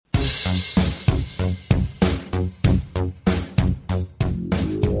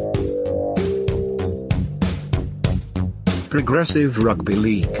Progressive Rugby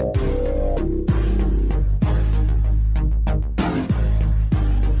League.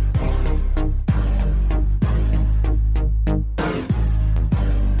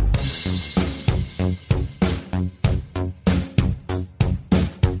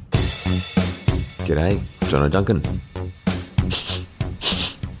 G'day, Jono Duncan.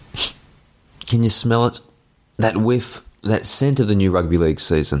 Can you smell it? That whiff, that scent of the new Rugby League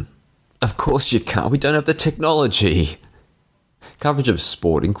season. Of course you can't, we don't have the technology. Coverage of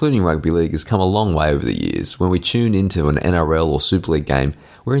sport, including Rugby League, has come a long way over the years. When we tune into an NRL or Super League game,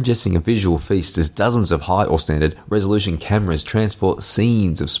 we're ingesting a visual feast as dozens of high or standard resolution cameras transport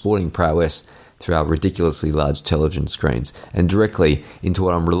scenes of sporting prowess through our ridiculously large television screens and directly into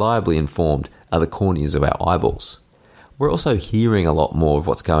what I'm reliably informed are the corneas of our eyeballs. We're also hearing a lot more of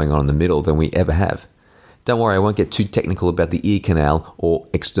what's going on in the middle than we ever have. Don't worry, I won't get too technical about the ear canal or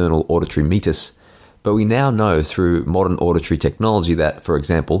external auditory meatus, but we now know through modern auditory technology that, for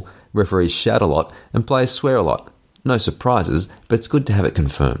example, referees shout a lot and players swear a lot. No surprises, but it's good to have it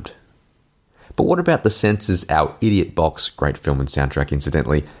confirmed. But what about the senses our idiot box, great film and soundtrack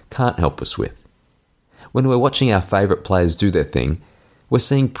incidentally, can't help us with? When we're watching our favourite players do their thing, we're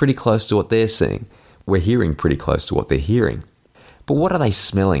seeing pretty close to what they're seeing. We're hearing pretty close to what they're hearing. But what are they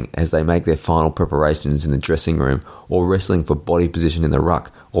smelling as they make their final preparations in the dressing room or wrestling for body position in the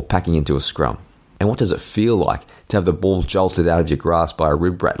ruck or packing into a scrum? And what does it feel like to have the ball jolted out of your grasp by a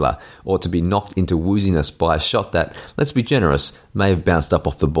rib rattler or to be knocked into wooziness by a shot that, let's be generous, may have bounced up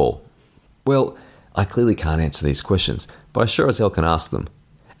off the ball? Well, I clearly can't answer these questions, but I sure as hell can ask them.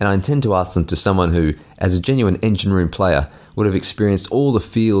 And I intend to ask them to someone who, as a genuine engine room player, would have experienced all the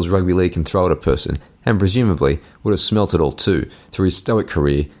feels Rugby League can throw at a person, and presumably would have smelt it all too through his stoic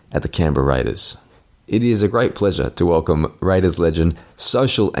career at the Canberra Raiders. It is a great pleasure to welcome Raiders legend,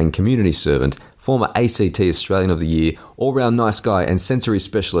 social and community servant, former ACT Australian of the Year, all-round nice guy and sensory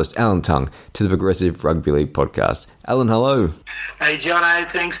specialist Alan Tongue to the Progressive Rugby League podcast. Alan, hello. Hey, Jono,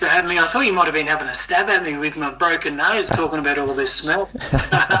 thanks for having me. I thought you might have been having a stab at me with my broken nose talking about all this smell. No,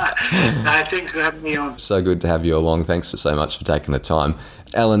 thanks for having me on. So good to have you along. Thanks so much for taking the time.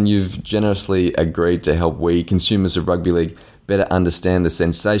 Alan, you've generously agreed to help we, consumers of Rugby League, better understand the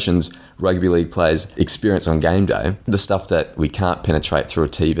sensations Rugby League players experience on game day, the stuff that we can't penetrate through a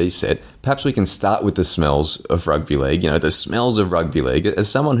TV set. Perhaps we can start with the smells of Rugby League, the smells of Rugby League. As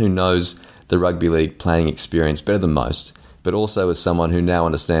someone who knows the Rugby League playing experience better than most, but also as someone who now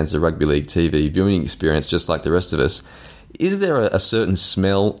understands the Rugby League TV viewing experience just like the rest of us, is there a certain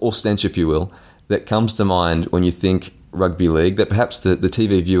smell, or stench if you will, that comes to mind when you think Rugby League that perhaps the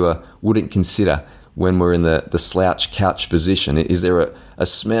TV viewer wouldn't consider when we're in the slouch couch position? Is there a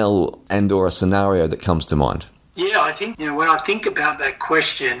smell and or a scenario that comes to mind? Yeah, I think, when I think about that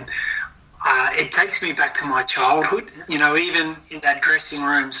question, it takes me back to my childhood. Even in that dressing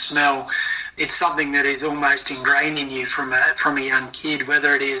room smell, it's something that is almost ingrained in you from a young kid,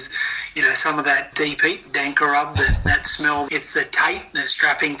 whether it is, some of that deep heat, danker rub, that smell. It's the tape, the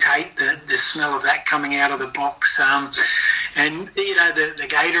strapping tape, the smell of that coming out of the box. And, the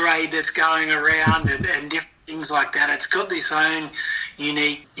Gatorade that's going around and different things like that. It's got this own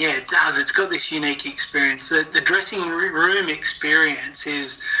unique, it does. It's got this unique experience. The dressing room experience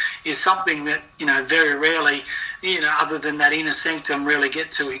is something that, very rarely, other than that inner sanctum, really get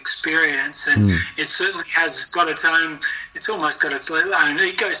to experience. And it certainly has got its own, it's almost got its own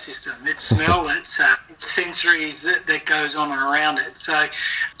ecosystem. It's smell, it's sensories that goes on and around it. So,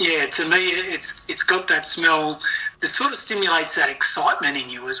 to me, it's got that smell that sort of stimulates that excitement in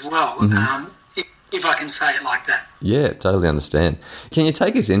you as well. If I can say it like that. Yeah, totally understand. Can you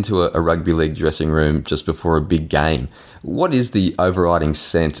take us into a Rugby League dressing room just before a big game? What is the overriding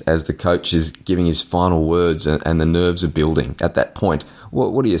scent as the coach is giving his final words and the nerves are building at that point?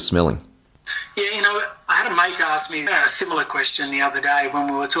 What are you smelling? Yeah, I had a mate ask me a similar question the other day when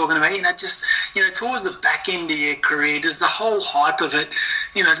we were talking about, towards the back end of your career, does the whole hype of it,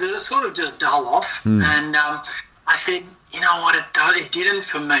 does it sort of just dull off? And I said, you know what, it didn't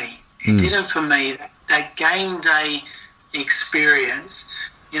for me. It didn't for me. That game day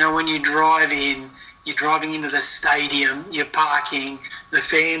experience, when you drive in, you're driving into the stadium, you're parking, the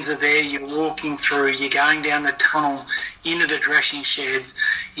fans are there, you're walking through, you're going down the tunnel into the dressing sheds,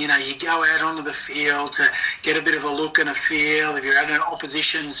 you go out onto the field to get a bit of a look and a feel. If you're at an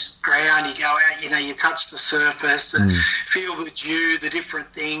opposition's ground, you go out, you touch the surface, and feel the dew, the different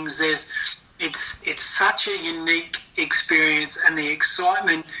things. It's such a unique experience, and the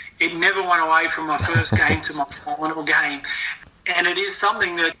excitement, it never went away from my first game to my final game. And it is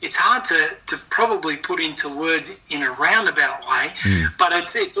something that it's hard to probably put into words in a roundabout way, but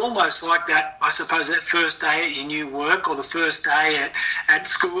it's almost like that, I suppose, that first day at your new work or the first day at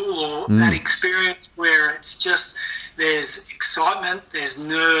school or that experience where it's just there's excitement, there's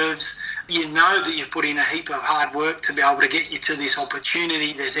nerves. You know that you've put in a heap of hard work to be able to get you to this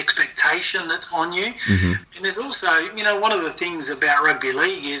opportunity. There's expectation that's on you. And there's also, one of the things about rugby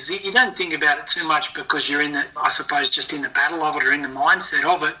league is that you don't think about it too much because you're I suppose, just in the battle of it or in the mindset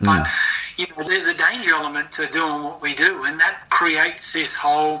of it. But, there's a danger element to doing what we do, and that creates this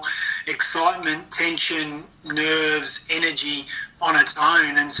whole excitement, tension, nerves, energy on its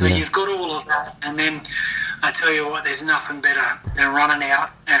own. And so you've got all of that. And then I tell you what, there's nothing better than running out,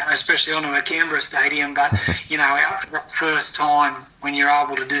 especially onto a Canberra stadium, but, out for that first time when you're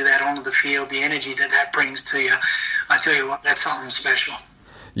able to do that onto the field, the energy that brings to you, I tell you what, that's something special.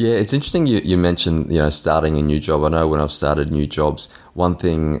 Yeah, it's interesting you mentioned, starting a new job. I know when I've started new jobs, one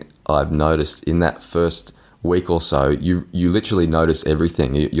thing I've noticed in that first week or so, you literally notice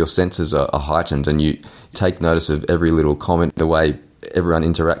everything. Your senses are heightened and you take notice of every little comment, the way everyone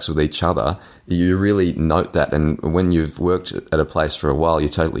interacts with each other. You really note that, and when you've worked at a place for a while, you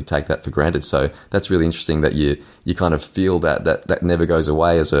totally take that for granted. So that's really interesting that you kind of feel that never goes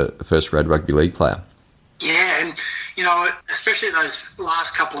away as a first-grade rugby league player. Yeah, and, especially those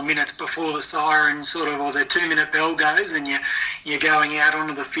last couple of minutes before the siren or the 2-minute bell goes and you're going out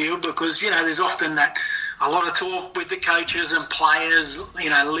onto the field, because, there's often a lot of talk with the coaches and players,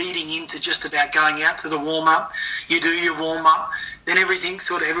 leading into just about going out to the warm-up. You do your warm-up, then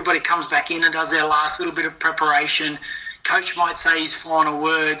everybody comes back in and does their last little bit of preparation. Coach might say his final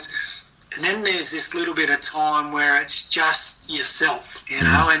words, and then there's this little bit of time where it's just yourself,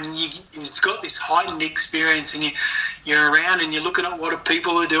 and you've got this heightened experience, and you're around and you're looking at what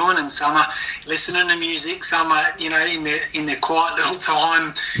people are doing, and some are listening to music, some are, in their quiet little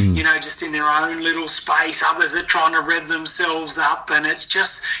time, just in their own little space. Others are trying to rev themselves up, and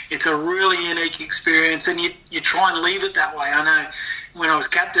it's a really unique experience, and you try and leave it that way. I know when I was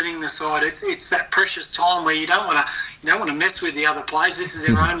captaining the side, it's that precious time where you don't want to mess with the other players. This is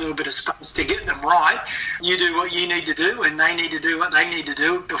their own little bit of space to get them right. You do what you need to do, and they need to do what they need to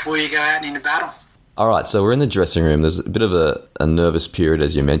do before you go out into battle. All right, so we're in the dressing room. There's a bit of a nervous period,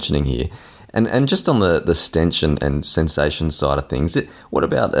 as you're mentioning here. And just on the stench and sensation side of things, what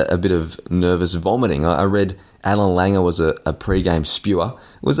about a bit of nervous vomiting? I read Alan Langer was a pre-game spewer.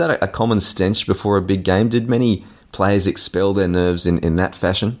 Was that a common stench before a big game? Did many players expel their nerves in that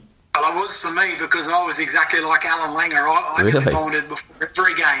fashion? Well, it was for me, because I was exactly like Alan Langer. I really vomited before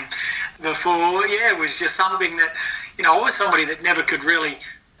every game. It was just something that, I was somebody that never could really,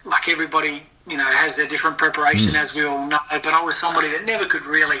 like everybody, has their different preparation, as we all know, but I was somebody that never could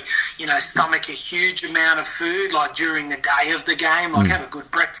really, stomach a huge amount of food, like during the day of the game, like have a good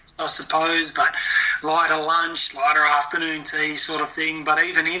breakfast, I suppose, but lighter lunch, lighter afternoon tea sort of thing. But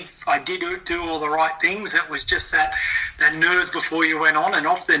even if I did do all the right things, it was just that nerves before you went on, and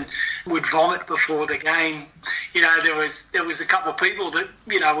often would vomit before the game. There was a couple of people that,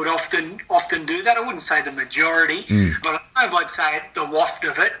 would often do that. I wouldn't say the majority, but I'd say the waft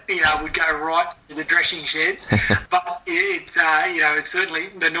of it, would go right through the dressing sheds. But it's certainly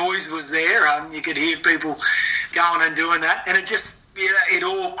the noise was there. You could hear people going and doing that, and it just, it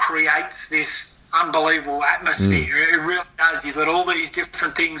all creates this unbelievable atmosphere. It really does. You've got all these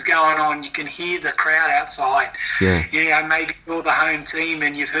different things going on. You can hear the crowd outside. Maybe you're the home team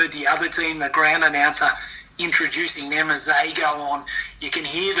and you've heard the other team, the ground announcer, introducing them as they go on. You can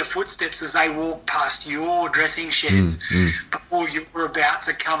hear the footsteps as they walk past your dressing sheds before you're about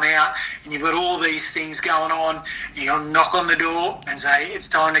to come out, and you've got all these things going on. You'll knock on the door and say, it's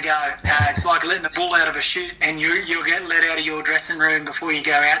time to go. It's like letting a bull out of a chute, and you'll get let out of your dressing room before you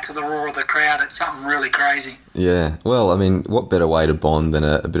go out to the roar of the crowd. It's something really crazy. Yeah, well, I mean, what better way to bond than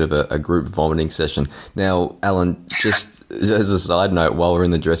a bit of a group vomiting session? Now, Alan, just as a side note, while we're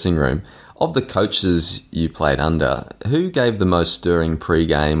in the dressing room, of the coaches you played under, who gave the most stirring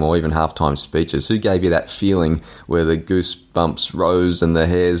pre-game or even halftime speeches? Who gave you that feeling where the goosebumps rose and the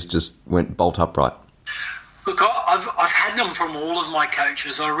hairs just went bolt upright? Look, I've had them from all of my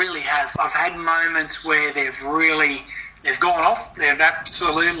coaches. I really have. I've had moments where they've gone off. They've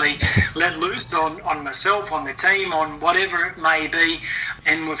absolutely let loose on myself, on the team, on whatever it may be.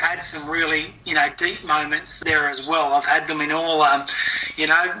 And we've had some really, deep moments there as well. I've had them in all,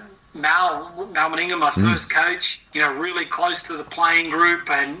 Mal Meninga, my first coach, really close to the playing group,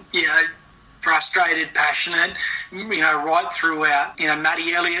 and, frustrated, passionate, right throughout.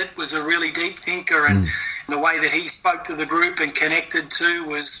 Matty Elliott was a really deep thinker, and the way that he spoke to the group and connected to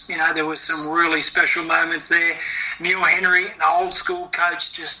was, there was some really special moments there. Neil Henry, an old school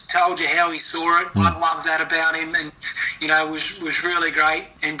coach, just told you how he saw it. I love that about him, and, was really great.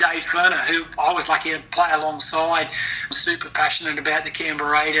 And Dave Ferner, who I was lucky to play alongside, was super passionate about the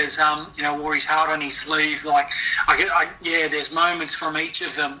Canberra Raiders, wore his heart on his sleeve. There's moments from each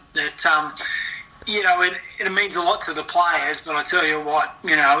of them that, it means a lot to the players, but I tell you what,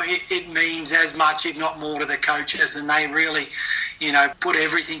 it means as much, if not more, to the coaches, and they really, put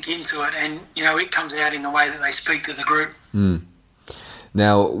everything into it, and, it comes out in the way that they speak to the group.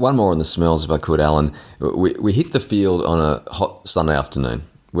 Now, one more on the smells, if I could, Alan. We hit the field on a hot Sunday afternoon.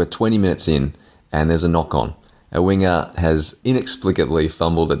 We're 20 minutes in, and there's a knock-on. A winger has inexplicably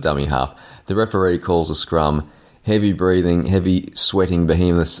fumbled a dummy half. The referee calls a scrum. Heavy breathing, heavy sweating,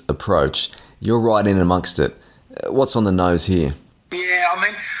 behemoth approach. You're right in amongst it. What's on the nose here? Yeah,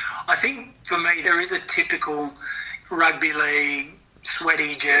 I think for me there is a typical rugby league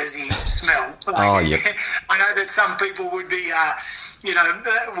sweaty jersey smell. Yep. I know that some people would be,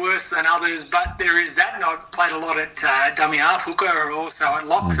 worse than others, but there is that. And I played a lot at dummy half hooker, also at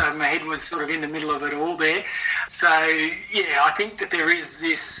lock, so my head was sort of in the middle of it all there. So, yeah, I think that there is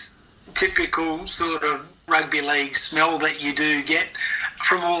this typical sort of rugby league smell that you do get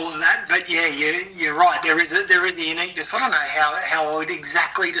from all of that. But yeah, you're right. There is a uniqueness. I don't know how I would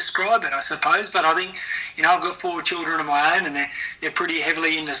exactly describe it, I suppose, but I think, I've got 4 children of my own, and they're pretty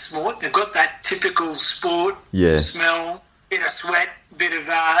heavily into sport. They've got that typical sport smell, bit of sweat, bit of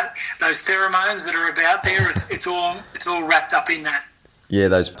those pheromones that are about there. It's all wrapped up in that. Yeah,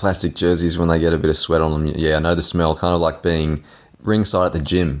 those plastic jerseys when they get a bit of sweat on them. Yeah, I know the smell, kind of like being ringside at the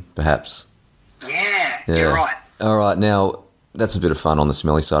gym, perhaps. Yeah, you're right. All right, now that's a bit of fun on the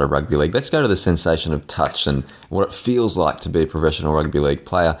smelly side of rugby league. Let's go to the sensation of touch and what it feels like to be a professional rugby league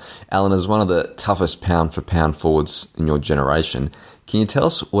player. Alan, is one of the toughest pound-for-pound forwards in your generation. Can you tell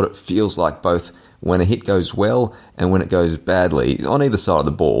us what it feels like both when a hit goes well and when it goes badly on either side of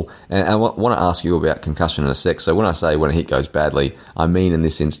the ball? And I want to ask you about concussion in a sec. So when I say when a hit goes badly, I mean in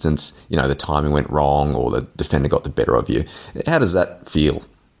this instance, the timing went wrong or the defender got the better of you. How does that feel?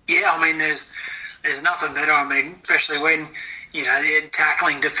 Yeah, there's nothing better. Especially when, you're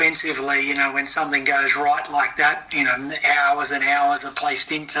tackling defensively, when something goes right like that, hours and hours are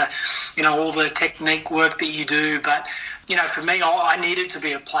placed into, all the technique work that you do. But, for me, I needed to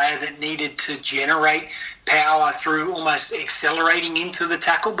be a player that needed to generate power through almost accelerating into the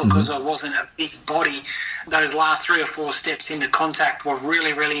tackle because I wasn't a big body. Those last 3 or 4 steps into contact were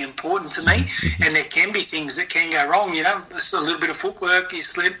really, really important to me. And there can be things that can go wrong, just a little bit of footwork, you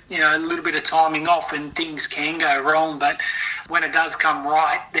slip, a little bit of timing off and things can go wrong. But when it does come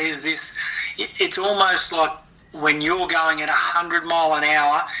right, there's this, it's almost like when you're going at 100 mile an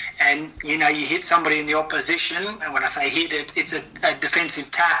hour and, you hit somebody in the opposition, and when I say hit, it's a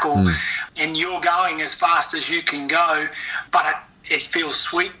defensive tackle, and you're going as fast as you can go, but it feels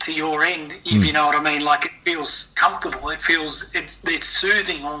sweet to your end, if you know what I mean. Like, it feels comfortable. It feels, it's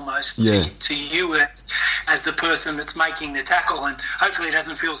soothing almost to you as the person that's making the tackle. And hopefully it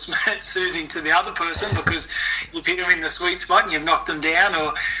doesn't feel soothing to the other person because you've hit them in the sweet spot and you've knocked them down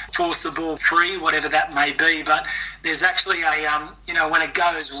or forced the ball free, whatever that may be. But there's actually when it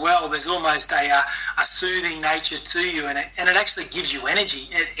goes well, there's almost a soothing nature to you, and it actually gives you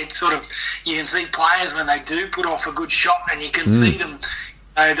energy. It sort of, you can see players when they do put off a good shot, and you can see them,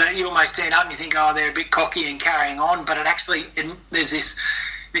 that you almost stand up and you think, they're a bit cocky and carrying on, but there's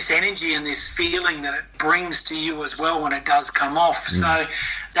this energy and this feeling that it brings to you as well when it does come off. So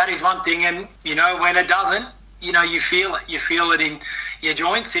that is one thing, and when it doesn't, you feel it. You feel it in your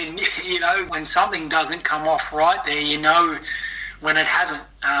joints, when something doesn't come off right there, when it hasn't.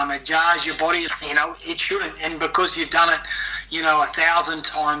 It jars your body, it shouldn't. And because you've done it, 1,000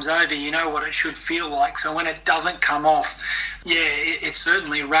 times over, you know what it should feel like. So when it doesn't come off, it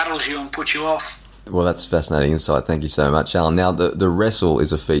certainly rattles you and puts you off. Well, that's fascinating insight. Thank you so much, Alan. Now, the wrestle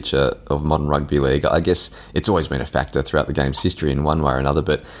is a feature of modern rugby league. I guess it's always been a factor throughout the game's history in one way or another,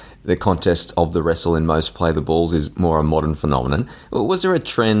 but the contest of the wrestle in most play the balls is more a modern phenomenon. Was there a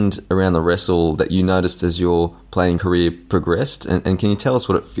trend around the wrestle that you noticed as your playing career progressed? And can you tell us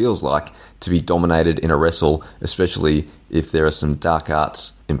what it feels like to be dominated in a wrestle, especially if there are some dark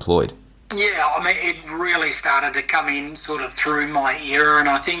arts employed? Yeah, it really started to come in sort of through my era, and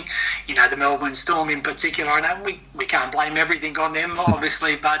I think, the Melbourne Storm in particular, and we can't blame everything on them,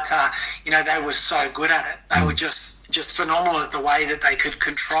 obviously, but, they were so good at it. They were just, just phenomenal at the way that they could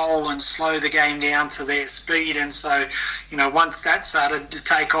control and slow the game down to their speed. And so, once that started to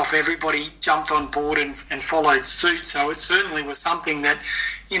take off, everybody jumped on board and followed suit. So it certainly was something that,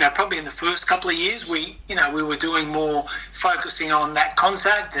 probably in the first couple of years, we were doing more focusing on that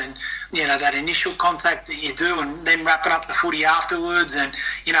contact and, that initial contact that you do, and then wrapping up the footy afterwards. And,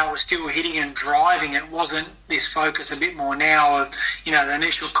 we're still hitting and driving. It wasn't this focus a bit more now of, the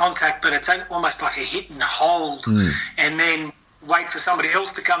initial contact, but it's almost like a hit and hold. And then wait for somebody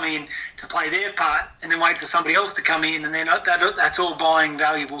else to come in to play their part, and then wait for somebody else to come in, and then that's all buying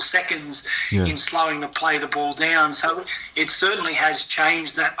valuable seconds in slowing the ball down. So it certainly has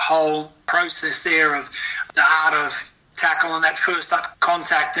changed that whole process there of the art of tackle and that first up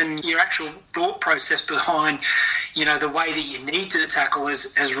contact, and your actual thought process behind, the way that you need to tackle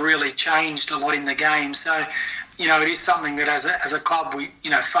has really changed a lot in the game. So, it is something that as a club we,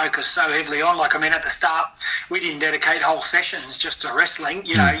 focus so heavily on. Like, at the start, we didn't dedicate whole sessions just to wrestling.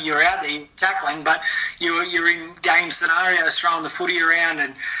 You're out there tackling, but you're in game scenarios, throwing the footy around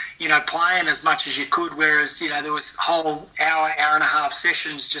and, playing as much as you could, whereas, there was whole hour and a half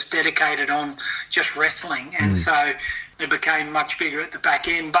sessions just dedicated on just wrestling. And so it became much bigger at the back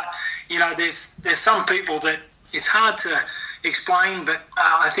end. But, there's some people that it's hard to explain, but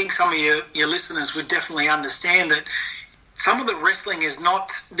I think some of your listeners would definitely understand that some of the wrestling is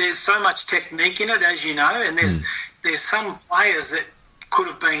not, there's so much technique in it, as you know, and there's some players that could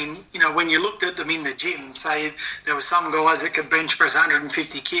have been, when you looked at them in the gym, say there were some guys that could bench press 150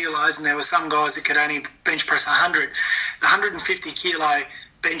 kilos and there were some guys that could only bench press 100. The 150 kilo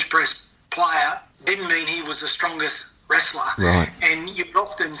bench press player didn't mean he was the strongest wrestler. Right. And you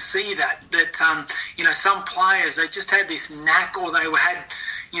often see that some players, they just had this knack, or they had,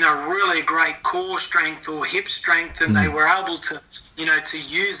 really great core strength or hip strength, and they were able to, to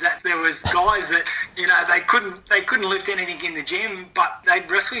use that. There was guys that, they couldn't lift anything in the gym, but they'd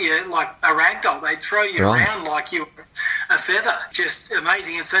wrestle you like a rag doll. They'd throw you around like you were a feather. Just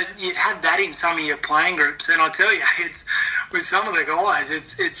amazing. And so you'd have that in some of your playing groups, and I tell you, it's with some of the guys,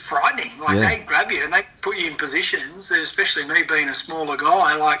 it's frightening. Like, they grab you and they put you in positions, especially me being a smaller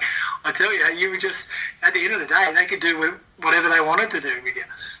guy. Like, I tell you, you were just, at the end of the day, they could do whatever they wanted to do with you.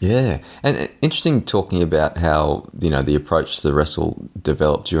 Yeah, and interesting talking about how, the approach to the wrestle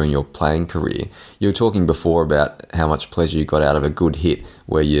developed during your playing career. You were talking before about how much pleasure you got out of a good hit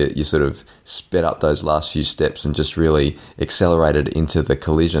where you sort of sped up those last few steps and just really accelerated into the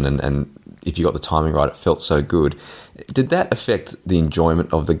collision, and if you got the timing right, it felt so good. Did that affect the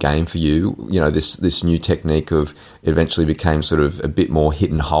enjoyment of the game for you? This new technique of it eventually became sort of a bit more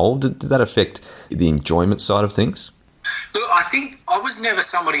hit and hold. Did that affect the enjoyment side of things? Look, I think I was never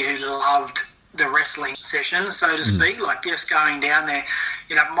somebody who loved the wrestling sessions, so to speak, like just going down there.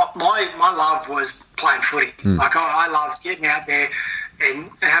 My love was playing footy. Like, I loved getting out there and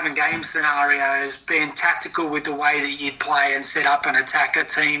having game scenarios, being tactical with the way that you'd play and set up and attack a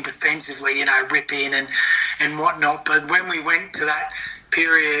team defensively, rip in and whatnot. But when we went to that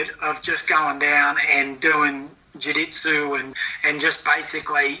period of just going down and doing jiu-jitsu and just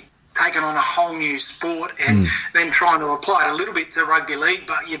basically taken on a whole new sport and then trying to apply it a little bit to rugby league,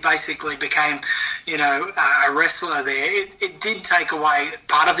 but you basically became, a wrestler there. It did take away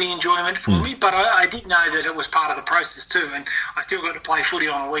part of the enjoyment for me, but I did know that it was part of the process too, and I still got to play footy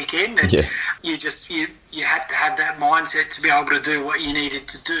on a weekend, and you had to have that mindset to be able to do what you needed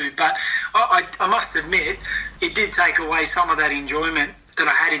to do. But I must admit, it did take away some of that enjoyment that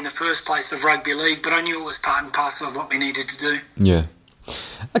I had in the first place of rugby league, but I knew it was part and parcel of what we needed to do. Yeah.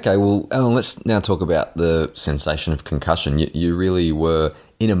 Okay, well, Alan, let's now talk about the sensation of concussion. You really were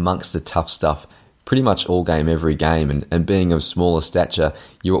in amongst the tough stuff pretty much all game, every game, and being of smaller stature,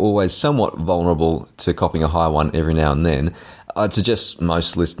 you were always somewhat vulnerable to copping a high one every now and then. I'd suggest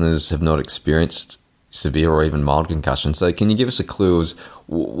most listeners have not experienced severe or even mild concussion, so can you give us a clue as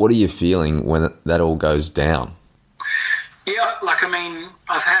what are you feeling when that all goes down? Yeah,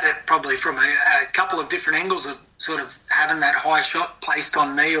 I've had it probably from a couple of different angles of sort of having that high shot placed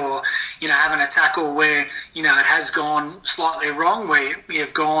on me, or, having a tackle where, it has gone slightly wrong, where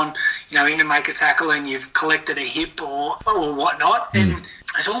you've gone, in to make a tackle and you've collected a hip or whatnot. And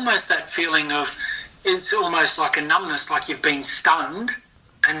it's almost that feeling of, it's almost like a numbness, like you've been stunned,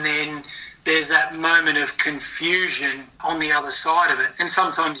 and then there's that moment of confusion on the other side of it. And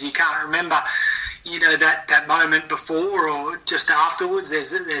sometimes you can't remember, that moment before or just afterwards. There's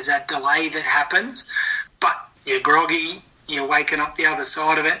that delay that happens, but you're groggy, you're waking up the other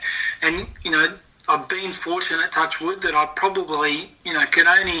side of it. And, I've been fortunate, touch wood, that I probably, can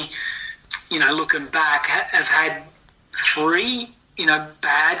only, looking back, have had 3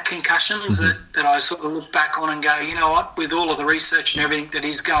 bad concussions that I sort of look back on and go, you know what, with all of the research and everything that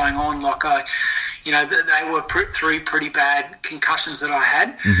is going on, they were three pretty bad concussions that I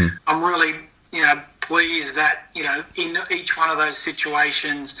had. I'm really, pleased that, in each one of those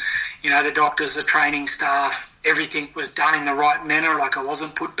situations, the doctors, the training staff, everything was done in the right manner. Like I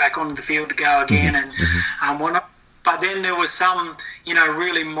wasn't put back on the field to go again and whatnot. But then there were some,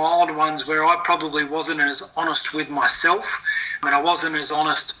 really mild ones where I probably wasn't as honest with myself, and I wasn't as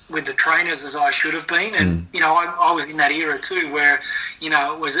honest with the trainers as I should have been. And I was in that era too, where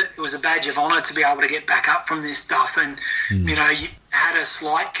it was a badge of honour to be able to get back up from this stuff. And you had a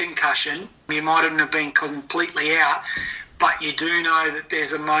slight concussion, you mightn't have been completely out, but you do know that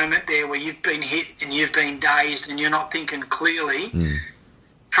there's a moment there where you've been hit and you've been dazed and you're not thinking clearly.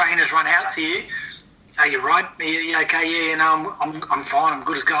 Trainers run out to you. Are you right? Are you okay? Yeah, I'm fine. I'm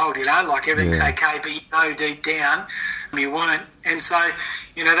good as gold, like everything's okay, but deep down you weren't. And so,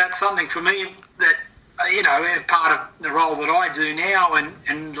 that's something for me that, part of the role that I do now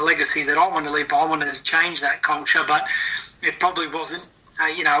and the legacy that I want to leave, I wanted to change that culture, but it probably wasn't,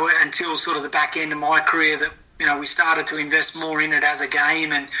 until sort of the back end of my career that, we started to invest more in it as a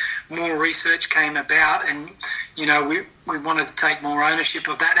game and more research came about and, we wanted to take more ownership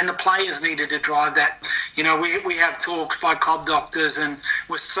of that and the players needed to drive that. We have talks by club doctors and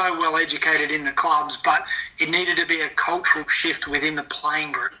we're so well educated in the clubs, but it needed to be a cultural shift within the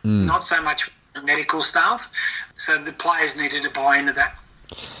playing group, not so much the medical staff. So the players needed to buy into that.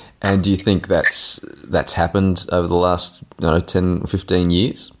 And do you think that's happened over the last 10 or 15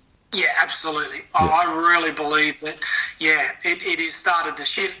 years? Yeah, absolutely. Yeah. I really believe that, it has started to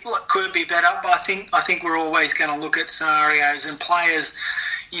shift. Look, could it be better? But I think we're always going to look at scenarios and players,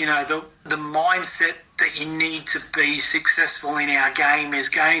 the mindset that you need to be successful in our game is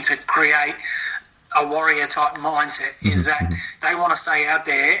going to create a warrior type mindset, is that they want to stay out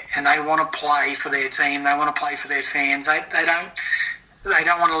there and they want to play for their team, they want to play for their fans. They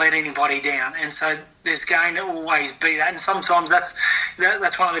don't want to let anybody down, and so there's going to always be that. And sometimes that's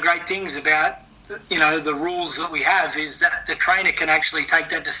one of the great things about the rules that we have is that the trainer can actually take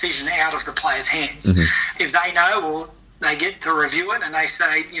that decision out of the player's hands. If they know, or they get to review it and they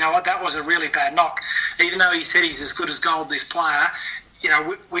say, you know what, that was a really bad knock, even though he said he's as good as gold, this player.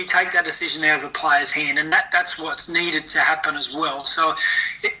 We take that decision out of the player's hand, and that's what's needed to happen as well. So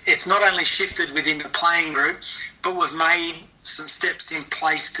it's not only shifted within the playing group, but we've made some steps in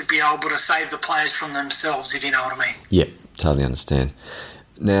place to be able to save the players from themselves, if you know what I mean. Yeah, totally understand.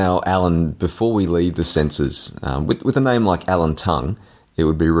 Now, Alan, before we leave the Censors, with a name like Alan Tongue, it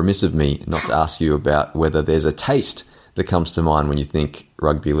would be remiss of me not to ask you about whether there's a taste that comes to mind when you think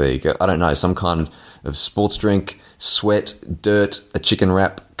rugby league. I don't know, some kind of sports drink, sweat, dirt, a chicken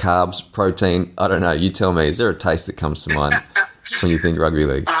wrap, carbs, protein. I don't know. You tell me, is there a taste that comes to mind when you think rugby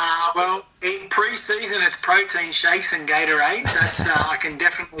league? Well, in pre-season, it's protein shakes and Gatorade. That's I can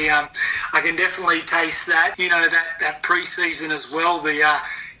definitely taste that. That pre-season as well.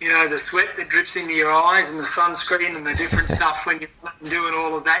 The sweat that drips into your eyes and the sunscreen and the different stuff when you're doing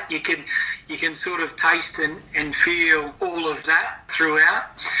all of that. You can sort of taste and feel all of that throughout.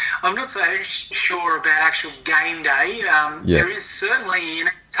 I'm not so sure about actual game day. There is certainly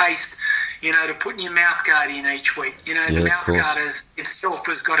taste, to put your mouth guard in each week. The mouth guard itself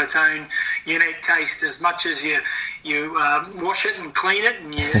has got its own unique taste. As much as you wash it and clean it,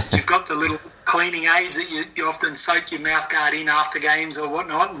 and you've got the little cleaning aids that you often soak your mouth guard in after games or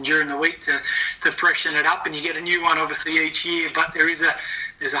whatnot, and during the week to freshen it up, and you get a new one obviously each year. But there's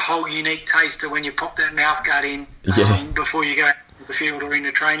a whole unique taste to when you pop that mouth guard in before you go to the field or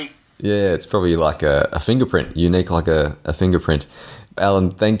into training. Yeah, it's probably like a fingerprint, unique like a fingerprint.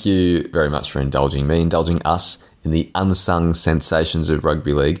 Alan, thank you very much for indulging us in the unsung sensations of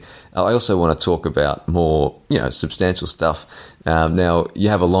rugby league. I also want to talk about more, substantial stuff. Now, you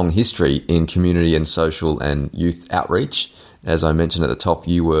have a long history in community and social and youth outreach. As I mentioned at the top,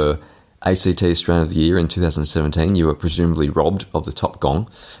 you were ACT Australian of the Year in 2017. You were presumably robbed of the top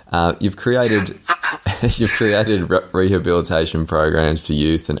gong. You've created rehabilitation programs for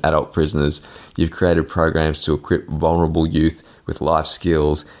youth and adult prisoners. You've created programs to equip vulnerable youth with life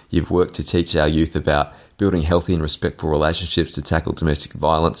skills. You've worked to teach our youth about building healthy and respectful relationships to tackle domestic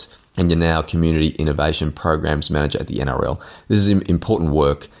violence, and you're now Community Innovation Programs Manager at the NRL. This is important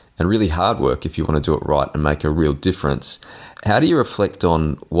work and really hard work if you want to do it right and make a real difference. How do you reflect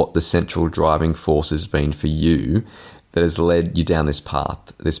on what the central driving force has been for you that has led you down this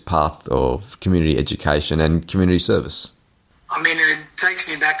path of community education and community service? I mean, it takes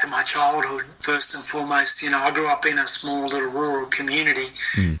me back to my childhood, first and foremost. I grew up in a small little rural community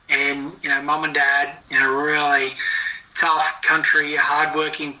and, Mum and Dad, really tough country,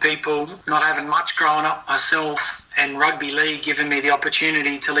 hard-working people, not having much growing up myself, and rugby league giving me the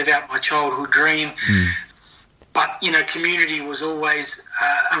opportunity to live out my childhood dream. But, community was always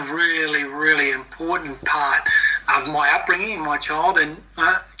a really, really important part of my upbringing, my childhood.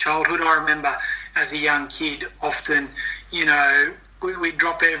 I remember as a young kid often, we'd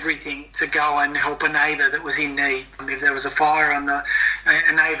drop everything to go and help a neighbour that was in need. If there was a fire on a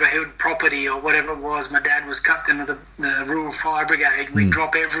neighbourhood property or whatever it was, my dad was captain of the rural fire brigade. We'd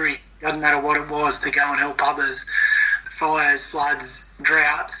drop everything, doesn't matter what it was, to go and help others. Fires, floods,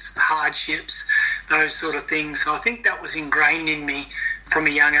 droughts, hardships, those sort of things. So I think that was ingrained in me from a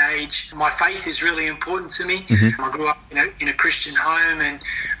young age. My faith is really important to me. I grew up in a Christian home, and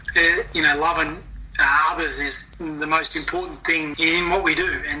loving others is the most important thing in what we do.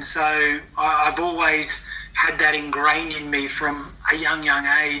 And so I've always had that ingrained in me from a young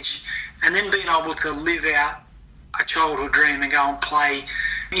age, and then being able to live out a childhood dream and go and play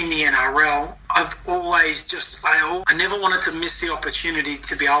in the NRL. I've always I never wanted to miss the opportunity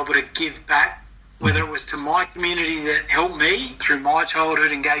to be able to give back, whether it was to my community that helped me through my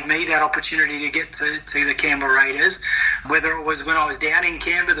childhood and gave me that opportunity to get to the Canberra Raiders, whether it was when I was down in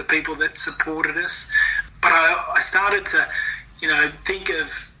Canberra, the people that supported us. But I started to, think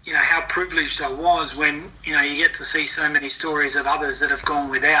of, how privileged I was when, you get to see so many stories of others that have gone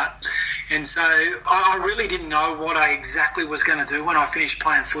without. And so I really didn't know what I exactly was going to do when I finished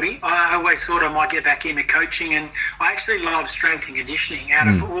playing footy. I always thought I might get back into coaching, and I actually love strength and conditioning. Out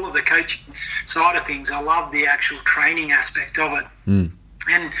of all of the coaching side of things, I love the actual training aspect of it.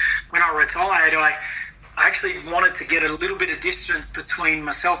 And when I retired, I actually wanted to get a little bit of distance between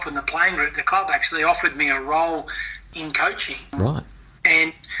myself and the playing group. The club actually offered me a role in coaching. Right.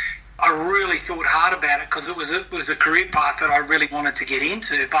 And I really thought hard about it because it was a career path that I really wanted to get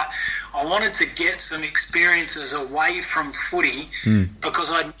into. But I wanted to get some experiences away from footy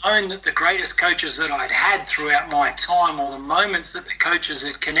because I'd known that the greatest coaches that I'd had throughout my time, or the moments that the coaches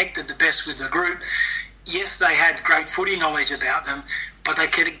had connected the best with the group, yes, they had great footy knowledge about them, but they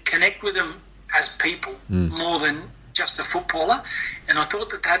could connect with them as people more than just a footballer. And I thought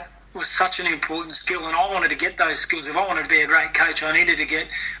that was such an important skill, and I wanted to get those skills. If I wanted to be a great coach, I needed to get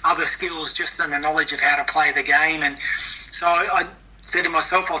other skills just in the knowledge of how to play the game. And so I said to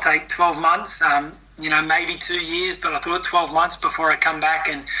myself, I'll take 12 months, maybe 2 years, but I thought 12 months before I come back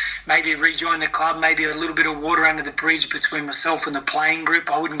and maybe rejoin the club, maybe a little bit of water under the bridge between myself and the playing group.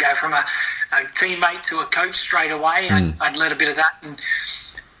 I wouldn't go from a teammate to a coach straight away. I'd let a bit of that. And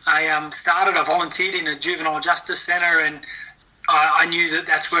I volunteered in a juvenile justice centre, and I knew that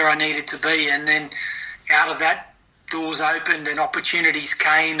that's where I needed to be. And then out of that, doors opened and opportunities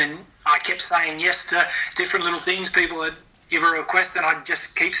came, and I kept saying yes to different little things. People would give a request, and I'd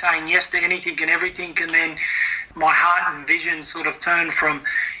just keep saying yes to anything and everything. And then my heart and vision sort of turned from,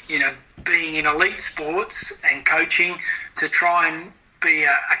 being in elite sports and coaching to try and be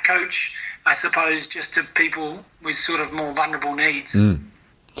a coach, I suppose, just to people with sort of more vulnerable needs.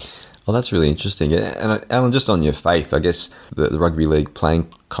 Well, that's really interesting. And Alan, just on your faith, I guess the Rugby League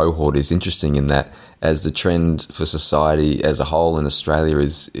playing cohort is interesting in that, as the trend for society as a whole in Australia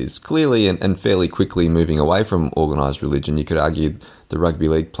is clearly and fairly quickly moving away from organised religion, you could argue the Rugby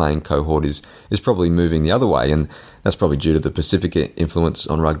League playing cohort is probably moving the other way, and that's probably due to the Pacific influence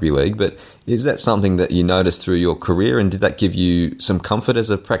on Rugby League. But is that something that you noticed through your career, and did that give you some comfort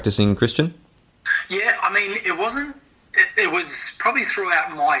as a practising Christian? Yeah, I mean, it was probably throughout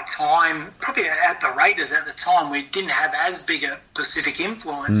my time, probably at the Raiders at the time, we didn't have as big a Pacific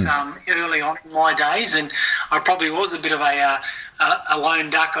influence early on in my days, and I probably was a bit of a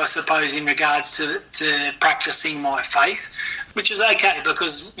lone duck, I suppose, in regards to practising my faith, which is okay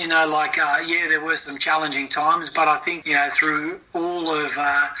because, there were some challenging times, but I think, through all of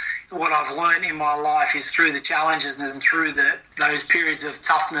what I've learned in my life is through the challenges and through those periods of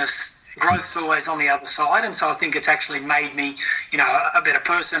toughness, growth's always on the other side. And so I think it's actually made me, a better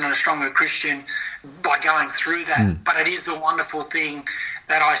person and a stronger Christian by going through that. But it is a wonderful thing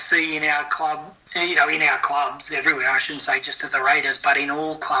that I see in our club, in our clubs everywhere, I shouldn't say just at the Raiders, but in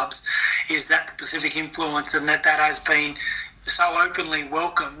all clubs, is that the Pacific influence, and that has been so openly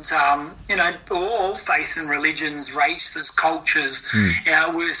welcomed, all faiths and religions, races, cultures.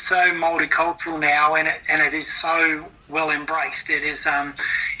 We're so multicultural now, and it is so well embraced. It is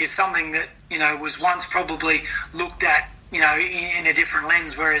something that was once probably looked at in a different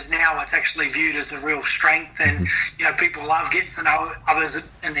lens, whereas now it's actually viewed as a real strength, and people love getting to know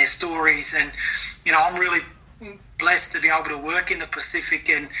others and their stories. And I'm really blessed to be able to work in the Pacific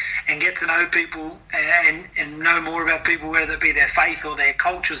and get to know people and know more about people, whether it be their faith or their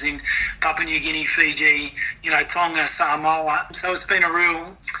cultures in Papua New Guinea, Fiji, Tonga, Samoa. So it's been a real,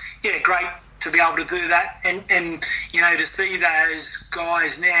 great to be able to do that and to see those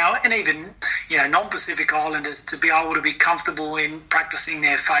guys now and even, non-Pacific Islanders to be able to be comfortable in practicing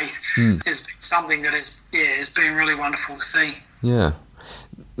their faith is something that has been really wonderful to see. Yeah.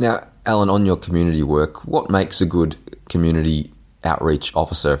 Now, Alan, on your community work, what makes a good community outreach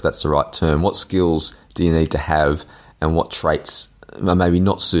officer, if that's the right term? What skills do you need to have and what traits are maybe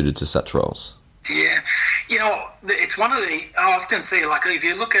not suited to such roles? Yeah, it's one of I often see, like, if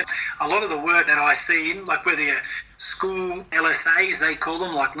you look at a lot of the work that I see in, like, whether you're school LSAs, they call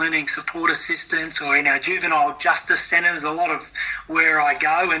them, like learning support assistants, or in our juvenile justice centres, a lot of where I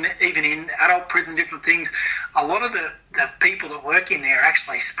go, and even in adult prison, different things, a lot of the people that work in there are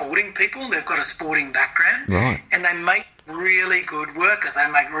actually sporting people. They've got a sporting background, right, and they make really good workers.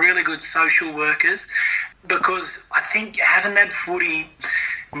 They make really good social workers, because I think having that footy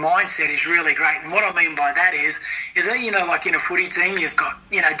mindset is really great. And what I mean by that is that, like in a footy team, you've got,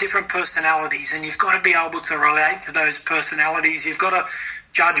 different personalities, and you've got to be able to relate to those personalities. You've got to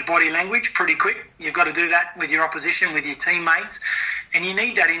judge body language pretty quick. You've got to do that with your opposition, with your teammates. And you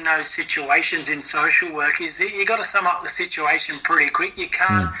need that in those situations in social work. You've got to sum up the situation pretty quick. You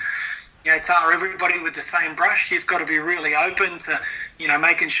can't, tar everybody with the same brush. You've got to be really open to,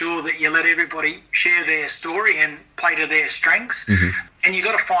 making sure that you let everybody share their story and play to their strengths. Mm-hmm. And you've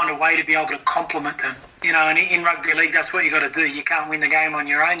got to find a way to be able to complement them. And in rugby league, that's what you've got to do. You can't win the game on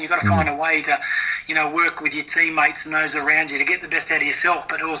your own. You've got to find a way to, work with your teammates and those around you to get the best out of yourself,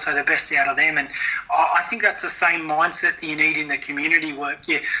 but also the best out of them. And I think that's the same mindset that you need in the community work.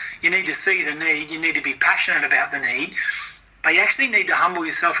 You need to see the need. You need to be passionate about the need. But you actually need to humble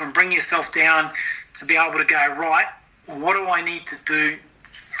yourself and bring yourself down to be able to go, right, what do I need to do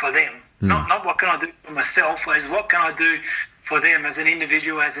for them? Not what can I do for myself, as what can I do for them as an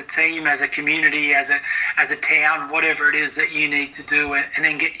individual, as a team, as a community, as a town, whatever it is that you need to do, and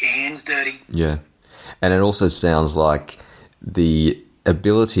then get your hands dirty. Yeah. And it also sounds like the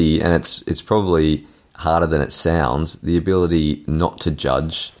ability, and it's probably harder than it sounds, the ability not to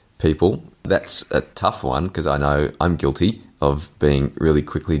judge people. That's a tough one, because I know I'm guilty of being really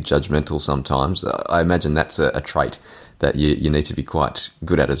quickly judgmental sometimes. I imagine that's a trait that you need to be quite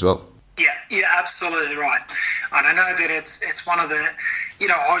good at as well. Yeah, you're absolutely right. And I know that it's one of the,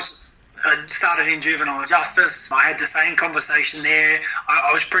 I started in juvenile justice. I had the same conversation there. I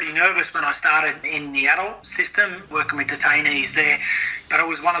was pretty nervous when I started in the adult system, working with detainees there. But it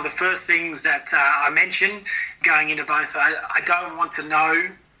was one of the first things that I mentioned going into both. I don't want to know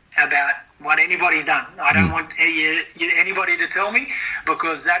about what anybody's done. I don't want anybody to tell me,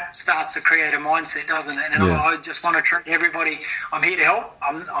 because that starts to create a mindset, doesn't it? And I just want to treat everybody. I'm here to help.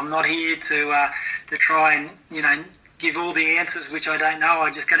 I'm not here to try and give all the answers, which I don't know.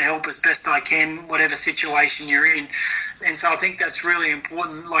 I'm just going to help as best I can, whatever situation you're in. And so I think that's really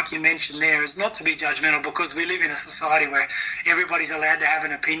important, like you mentioned there, is not to be judgmental, because we live in a society where everybody's allowed to have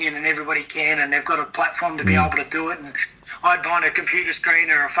an opinion, and everybody can, and they've got a platform to be able to do it. And hide behind a computer screen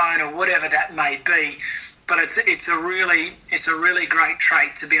or a phone or whatever that may be. But it's a really great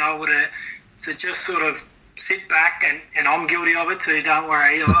trait to be able to just sort of sit back, and I'm guilty of it too, don't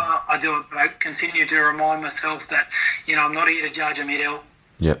worry. I do it, but I continue to remind myself that, I'm not here to judge, I'm here to help.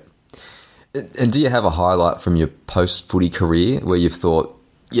 Yep. And do you have a highlight from your post-footy career where you've thought,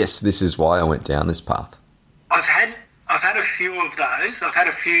 yes, this is why I went down this path? I've had a few of those. I've had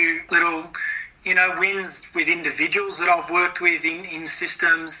a few little, wins with individuals that I've worked with in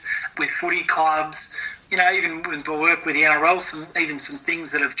systems, with footy clubs, even with the work with the NRL, some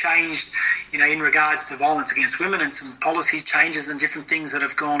things that have changed, in regards to violence against women, and some policy changes and different things that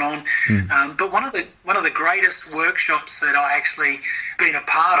have gone on. But one of the greatest workshops that I actually been a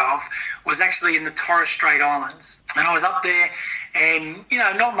part of was actually in the Torres Strait Islands. And I was up there, and,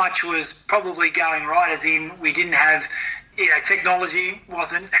 not much was probably going right, as in we didn't have, technology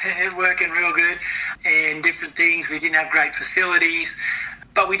wasn't working real good, and different things. We didn't have great facilities.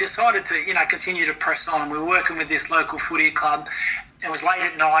 But we decided to, continue to press on. We were working with this local footy club. It was late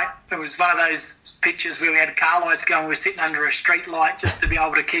at night. It was one of those pictures where we had car lights going. We were sitting under a street light just to be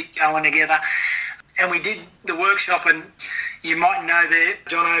able to keep going together. And we did the workshop, and you might know that,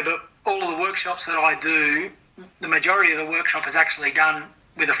 Jono, but all of the workshops that I do, the majority of the workshop is actually done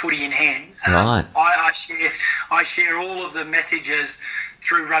with a footy in hand. Right. I share all of the messages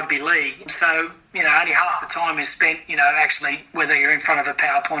through Rugby League. So, only half the time is spent, actually, whether you're in front of a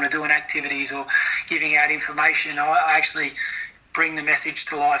PowerPoint or doing activities or giving out information. I actually bring the message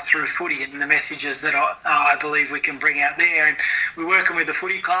to life through footy and the messages that I believe we can bring out there. And we're working with the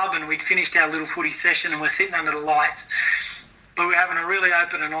footy club, and we'd finished our little footy session and we're sitting under the lights. But we're having a really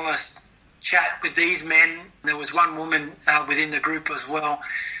open and honest chat with these men. There was one woman within the group as well,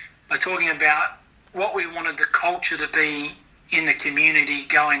 talking about what we wanted the culture to be in the community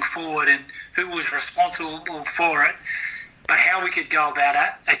going forward and who was responsible for it, but how we could go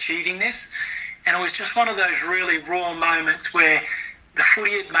about achieving this. And it was just one of those really raw moments where the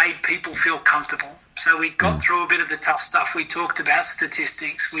footy had made people feel comfortable. So we got through a bit of the tough stuff. We talked about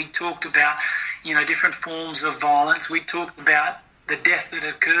statistics. We talked about, different forms of violence. We talked about the death that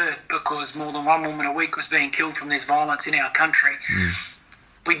occurred because more than one woman a week was being killed from this violence in our country.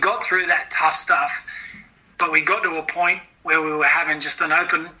 We got through that tough stuff, but we got to a point where we were having just an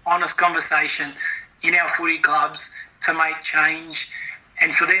open, honest conversation in our footy clubs to make change.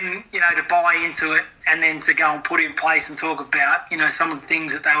 And for them, to buy into it and then to go and put in place and talk about, some of the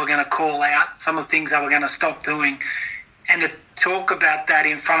things that they were going to call out, some of the things they were going to stop doing, and to talk about that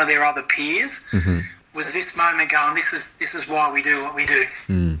in front of their other peers was this moment going, this is why we do what we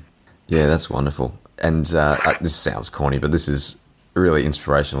do. Yeah, that's wonderful. And this sounds corny, but this is really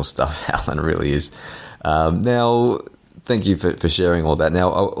inspirational stuff, Alan, it really is. Now, thank you for sharing all that.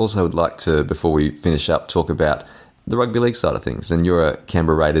 Now, I also would like to, before we finish up, talk about the rugby league side of things, and you're a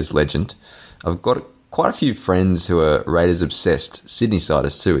Canberra Raiders legend. I've got quite a few friends who are Raiders obsessed,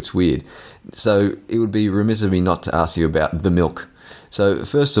 Sydney-siders too, it's weird. So it would be remiss of me not to ask you about the milk. So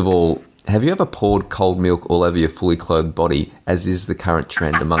first of all, have you ever poured cold milk all over your fully clothed body, as is the current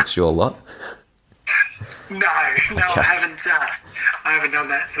trend amongst your lot? No, okay. I haven't done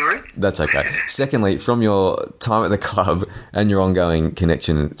that, sorry. That's okay. Secondly, from your time at the club and your ongoing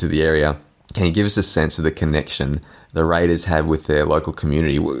connection to the area, can you give us a sense of the connection the Raiders have with their local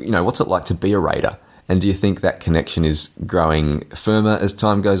community? What's it like to be a Raider? And do you think that connection is growing firmer as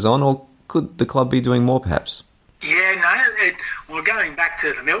time goes on, or could the club be doing more perhaps? Yeah, well, going back to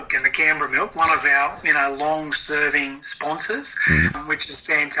the milk and the Canberra milk, one of our, long-serving sponsors, which is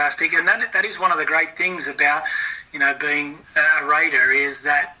fantastic. And that is one of the great things about, being a Raider is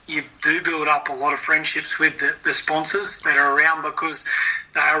that you do build up a lot of friendships with the sponsors that are around because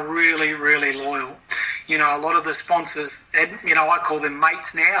they are really, really loyal. A lot of the sponsors, I call them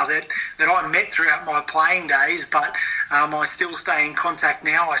mates now that I met throughout my playing days, but I still stay in contact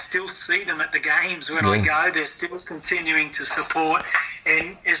now. I still see them at the games when I go. They're still continuing to support,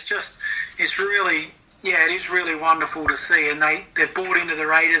 and it is really wonderful to see. And they've bought into the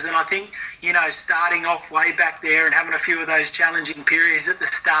Raiders, and I think, starting off way back there and having a few of those challenging periods at the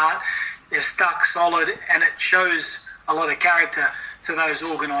start, they've stuck solid, and it shows a lot of character to those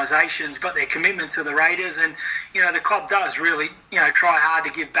organisations, but their commitment to the Raiders, and the club does really try hard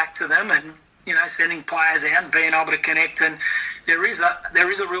to give back to them, and sending players out and being able to connect, and there is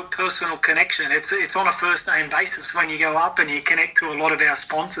a real personal connection. It's on a first name basis when you go up and you connect to a lot of our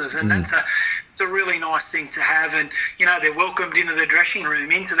sponsors, and it's a really nice thing to have. And they're welcomed into the dressing room,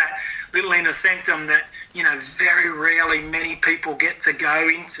 into that little inner sanctum that very rarely many people get to go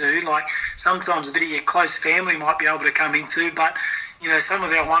into. Like sometimes a bit of your close family might be able to come into, but some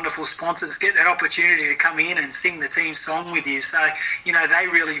of our wonderful sponsors get that opportunity to come in and sing the team song with you. So, they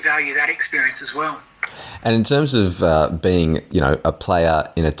really value that experience as well. And in terms of being, a player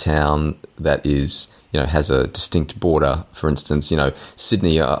in a town that is, has a distinct border, for instance,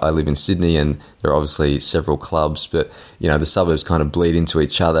 Sydney, I live in Sydney and there are obviously several clubs, but, the suburbs kind of bleed into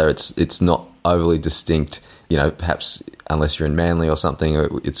each other. It's not overly distinct, perhaps unless you're in Manly or something,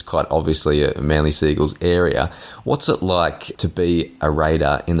 it's quite obviously a Manly Seagulls area. What's it like to be a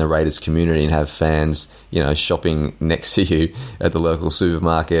Raider in the Raiders community and have fans, shopping next to you at the local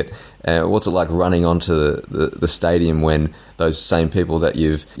supermarket? What's it like running onto the stadium when those same people that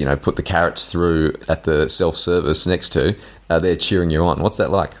you've, put the carrots through at the self-service next to, they're cheering you on? What's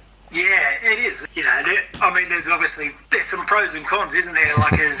that like? Yeah, it is. There's some pros and cons, isn't there?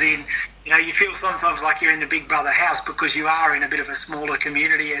 Like as in, you feel sometimes like you're in the Big Brother house because you are in a bit of a smaller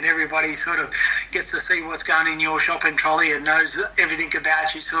community and everybody sort of gets to see what's going in your shopping trolley and knows everything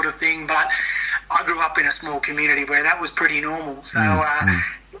about you sort of thing. But I grew up in a small community where that was pretty normal. So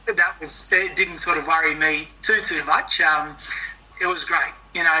it didn't sort of worry me too much. It was great,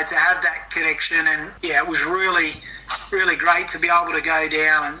 to have that connection. And, it was really, really great to be able to go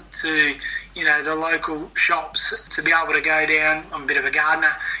down to the local shops, to be able to go down, I'm a bit of a gardener,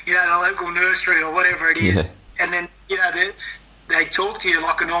 the local nursery or whatever it is. Yeah. And then, they talk to you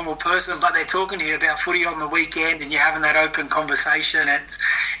like a normal person, but they're talking to you about footy on the weekend and you're having that open conversation.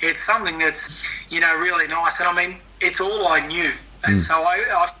 It's something that's, really nice. And I mean, it's all I knew. And so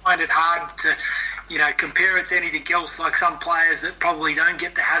I find it hard to, compare it to anything else, like some players that probably don't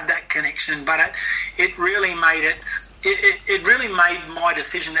get to have that connection. But it really made it really made my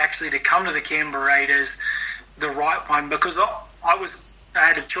decision actually to come to the Canberra Raiders the right one, because I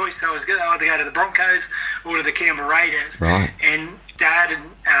had a choice. I was going to either go to the Broncos or to the Canberra Raiders. Right. And Dad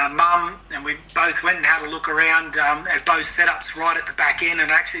and Mum, and we both went and had a look around at both setups right at the back end,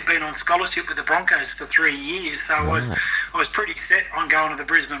 and actually been on scholarship with the Broncos for 3 years. So I was pretty set on going to the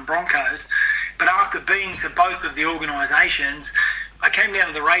Brisbane Broncos. But after being to both of the organisations, I came down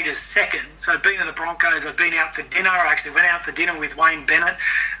to the Raiders second. So I'd been to the Broncos, I'd been out for dinner. I actually went out for dinner with Wayne Bennett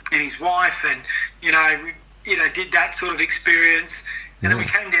and his wife, and did that sort of experience. And then we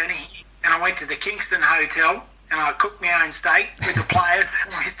came down here, and I went to the Kingston Hotel, and I cooked my own steak with the players. And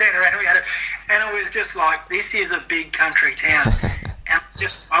we sat around, and it was just like, this is a big country town. And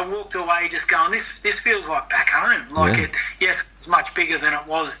I walked away just going, this feels like back home. Yes, it's much bigger than it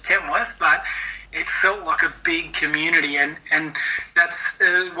was Tamworth, but it felt like a big community, and that's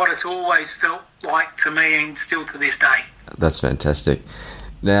what it's always felt like to me, and still to this day. That's fantastic.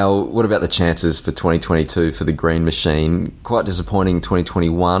 Now, what about the chances for 2022 for the Green Machine? Quite disappointing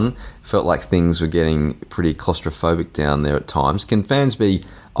 2021. Felt like things were getting pretty claustrophobic down there at times. Can fans be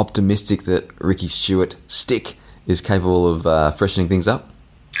optimistic that Ricky Stuart's stick is capable of freshening things up?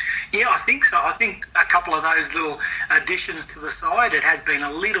 Yeah, I think so. I think a couple of those little additions to the side, it has been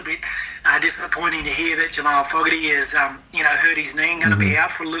a little bit disappointing to hear that Jamal Fogarty has, hurt his knee and going to be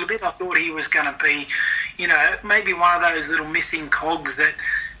out for a little bit. I thought he was going to be, maybe one of those little missing cogs that,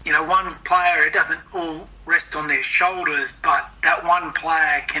 one player, it doesn't all rest on their shoulders, but that one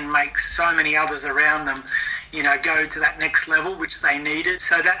player can make so many others around them, go to that next level, which they needed.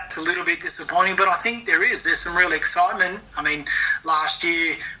 So that's a little bit disappointing, but I think there's some real excitement. I mean, last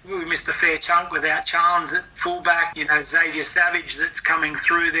year we missed a fair chunk without Chance at fullback. Xavier Savage that's coming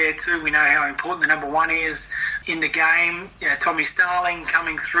through there too. We know how important the number one is in the game. Tommy Starling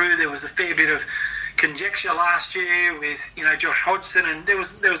coming through. There was a fair bit of conjecture last year with Josh Hodgson, and there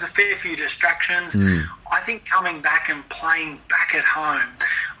was a fair few distractions. I think coming back and playing back at home,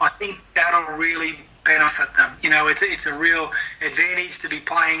 I think that'll really benefit them. It's a real advantage to be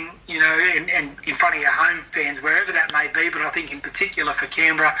playing, and in front of your home fans, wherever that may be. But I think in particular for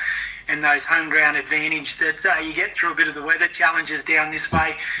Canberra and those home ground advantage that you get through a bit of the weather challenges down this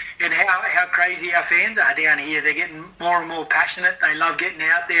way, and how crazy our fans are down here. They're getting more and more passionate. They love getting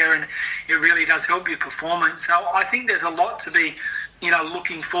out there, and it really does help your performance. So I think there's a lot to be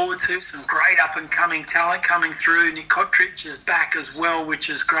looking forward to. Some great up-and-coming talent coming through. Nick Kotrich is back as well, which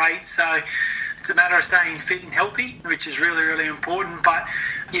is great. So it's a matter of staying fit and healthy, which is really, really important. But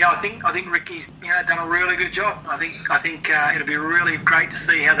I think Ricky's done a really good job. I think it'll be really great to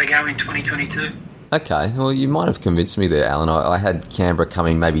see how they go in 2022. Okay, well, you might have convinced me there, Alan. I had Canberra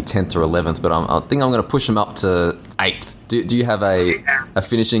coming maybe 10th or 11th, but I think I'm going to push them up to 8th. Do you have a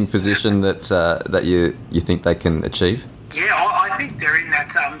finishing position that you think they can achieve? Yeah, I think they're in that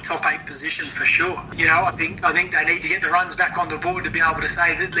top 8 position for sure. I think they need to get the runs back on the board to be able to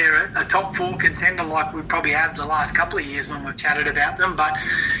say that they're a top 4 contender like we probably have the last couple of years when we've chatted about them. But,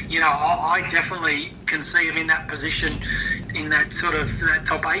 I definitely can see them in that position, in that sort of that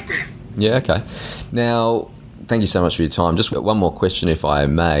top 8 there. Yeah, okay. Now, thank you so much for your time. Just one more question, if I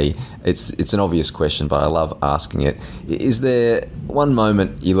may. It's an obvious question, but I love asking it. Is there one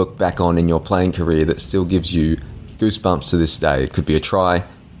moment you look back on in your playing career that still gives you goosebumps to this day? It could be a try,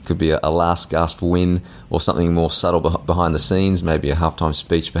 could be a last gasp win, or something more subtle behind the scenes, maybe a halftime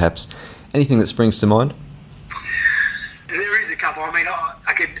speech perhaps. Anything that springs to mind? There is a couple. I mean,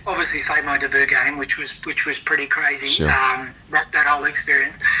 I could obviously say my debut game, which was pretty crazy. Sure. That whole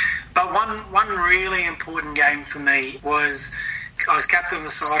experience. But one really important game for me was I was captain of the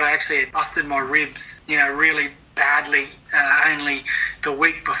side. I actually had busted my ribs, really badly, only the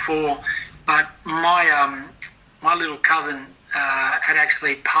week before. But my little cousin had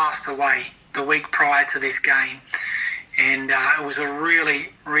actually passed away the week prior to this game. And it was a really,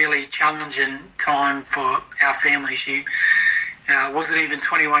 really challenging time for our family. She wasn't even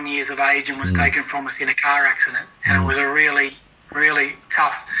 21 years of age and was taken from us in a car accident. And it was a really, really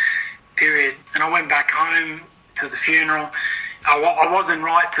tough period. And I went back home to the funeral. I wasn't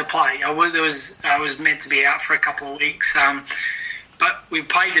right to play. I was meant to be out for a couple of weeks. But we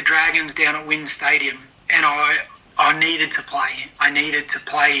played the Dragons down at Wynn Stadium, and I needed to play. I needed to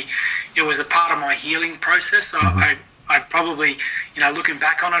play. It was a part of my healing process. I probably, looking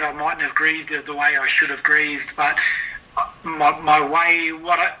back on it, I mightn't have grieved the way I should have grieved. But my way,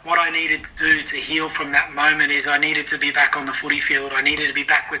 what I needed to do to heal from that moment is I needed to be back on the footy field. I needed to be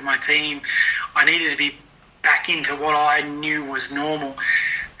back with my team. I needed to be back into what I knew was normal.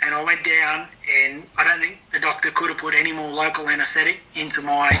 And I went down, and I don't think the doctor could have put any more local anaesthetic into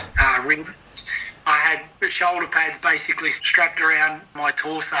my rib. I had shoulder pads basically strapped around my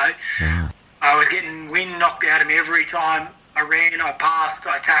torso. Wow. I was getting wind knocked out of me every time I ran, I passed,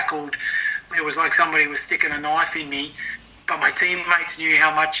 I tackled. It was like somebody was sticking a knife in me. But my teammates knew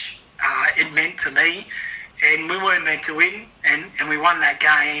how much it meant to me. And we weren't meant to win, and we won that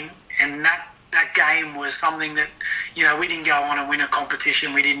game. And that game was something that, we didn't go on and win a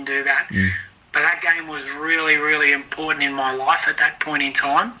competition. We didn't do that. But that game was really, really important in my life at that point in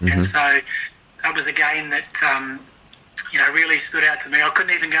time. Mm-hmm. And so that was a game that, really stood out to me. I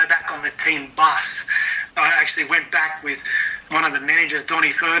couldn't even go back on the team bus. I actually went back with one of the managers, Donnie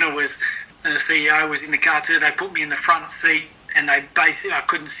Ferner, was the CEO, was in the car too. They put me in the front seat, and I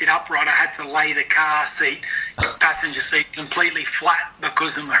couldn't sit upright. I had to lay the car seat, passenger seat, completely flat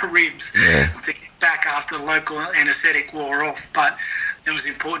because of my ribs to get back after the local anaesthetic wore off. But it was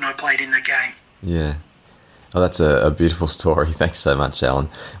important I played in the game. Yeah. Oh, that's a beautiful story. Thanks so much, Alan.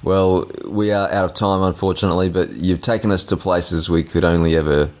 Well, we are out of time, unfortunately, but you've taken us to places we could only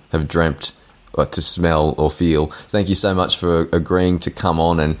ever have dreamt to smell or feel. Thank you so much for agreeing to come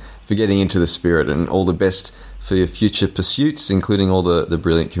on and for getting into the spirit, and all the best for your future pursuits, including all the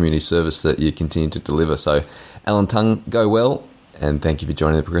brilliant community service that you continue to deliver. So, Alan Tongue, go well, and thank you for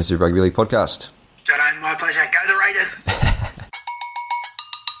joining the Progressive Rugby League podcast. Jono, my pleasure. Go the Raiders.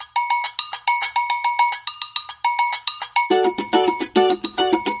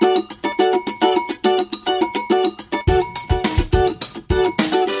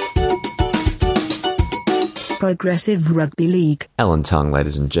 Progressive Rugby League. Alan Tongue,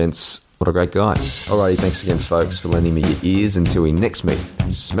 ladies and gents. What a great guy. Alrighty, thanks again, folks, for lending me your ears until we next meet.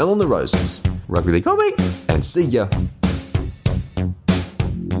 Smell on the roses. Rugby League hobby, and see ya.